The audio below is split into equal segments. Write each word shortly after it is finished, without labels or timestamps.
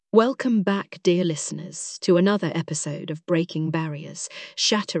Welcome back, dear listeners, to another episode of Breaking Barriers,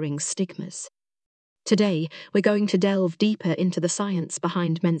 Shattering Stigmas. Today, we're going to delve deeper into the science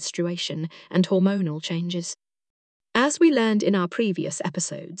behind menstruation and hormonal changes. As we learned in our previous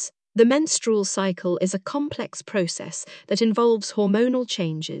episodes, the menstrual cycle is a complex process that involves hormonal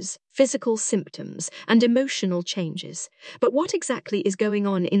changes, physical symptoms, and emotional changes. But what exactly is going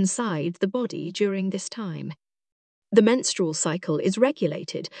on inside the body during this time? The menstrual cycle is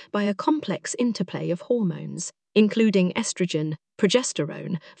regulated by a complex interplay of hormones, including estrogen,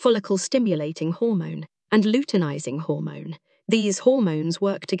 progesterone, follicle-stimulating hormone, and luteinizing hormone. These hormones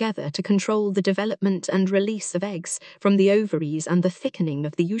work together to control the development and release of eggs from the ovaries and the thickening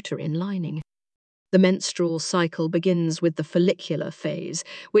of the uterine lining. The menstrual cycle begins with the follicular phase,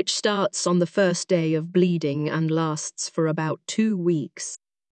 which starts on the first day of bleeding and lasts for about 2 weeks.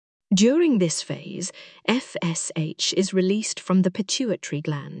 During this phase, FSH is released from the pituitary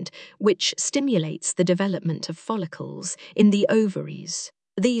gland, which stimulates the development of follicles in the ovaries.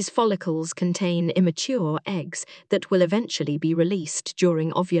 These follicles contain immature eggs that will eventually be released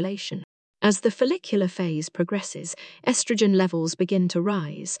during ovulation. As the follicular phase progresses, estrogen levels begin to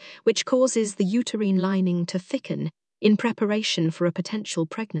rise, which causes the uterine lining to thicken in preparation for a potential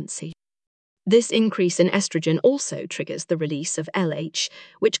pregnancy. This increase in estrogen also triggers the release of LH,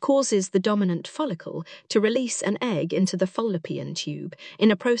 which causes the dominant follicle to release an egg into the fallopian tube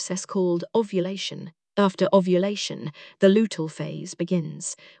in a process called ovulation. After ovulation, the luteal phase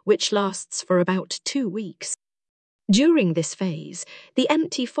begins, which lasts for about 2 weeks. During this phase, the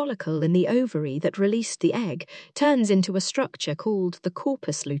empty follicle in the ovary that released the egg turns into a structure called the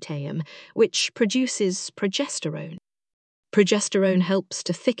corpus luteum, which produces progesterone. Progesterone helps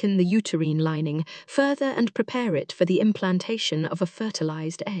to thicken the uterine lining further and prepare it for the implantation of a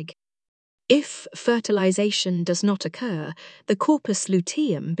fertilized egg. If fertilization does not occur, the corpus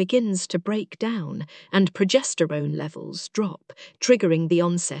luteum begins to break down and progesterone levels drop, triggering the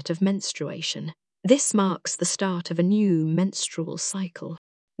onset of menstruation. This marks the start of a new menstrual cycle.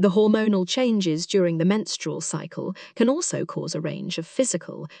 The hormonal changes during the menstrual cycle can also cause a range of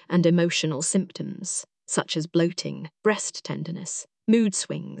physical and emotional symptoms, such as bloating, breast tenderness, mood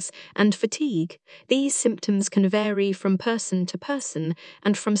swings, and fatigue. These symptoms can vary from person to person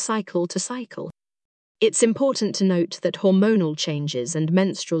and from cycle to cycle. It's important to note that hormonal changes and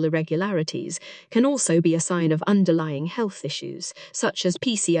menstrual irregularities can also be a sign of underlying health issues, such as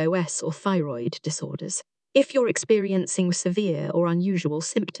PCOS or thyroid disorders. If you're experiencing severe or unusual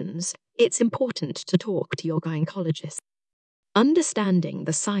symptoms, it's important to talk to your gynecologist. Understanding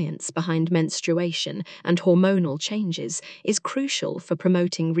the science behind menstruation and hormonal changes is crucial for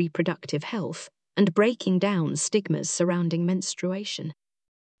promoting reproductive health and breaking down stigmas surrounding menstruation.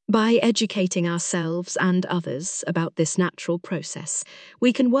 By educating ourselves and others about this natural process,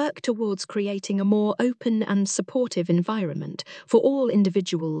 we can work towards creating a more open and supportive environment for all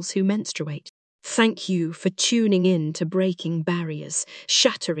individuals who menstruate. Thank you for tuning in to Breaking Barriers,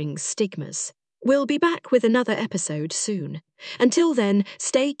 Shattering Stigmas. We'll be back with another episode soon. Until then,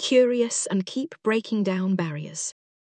 stay curious and keep breaking down barriers.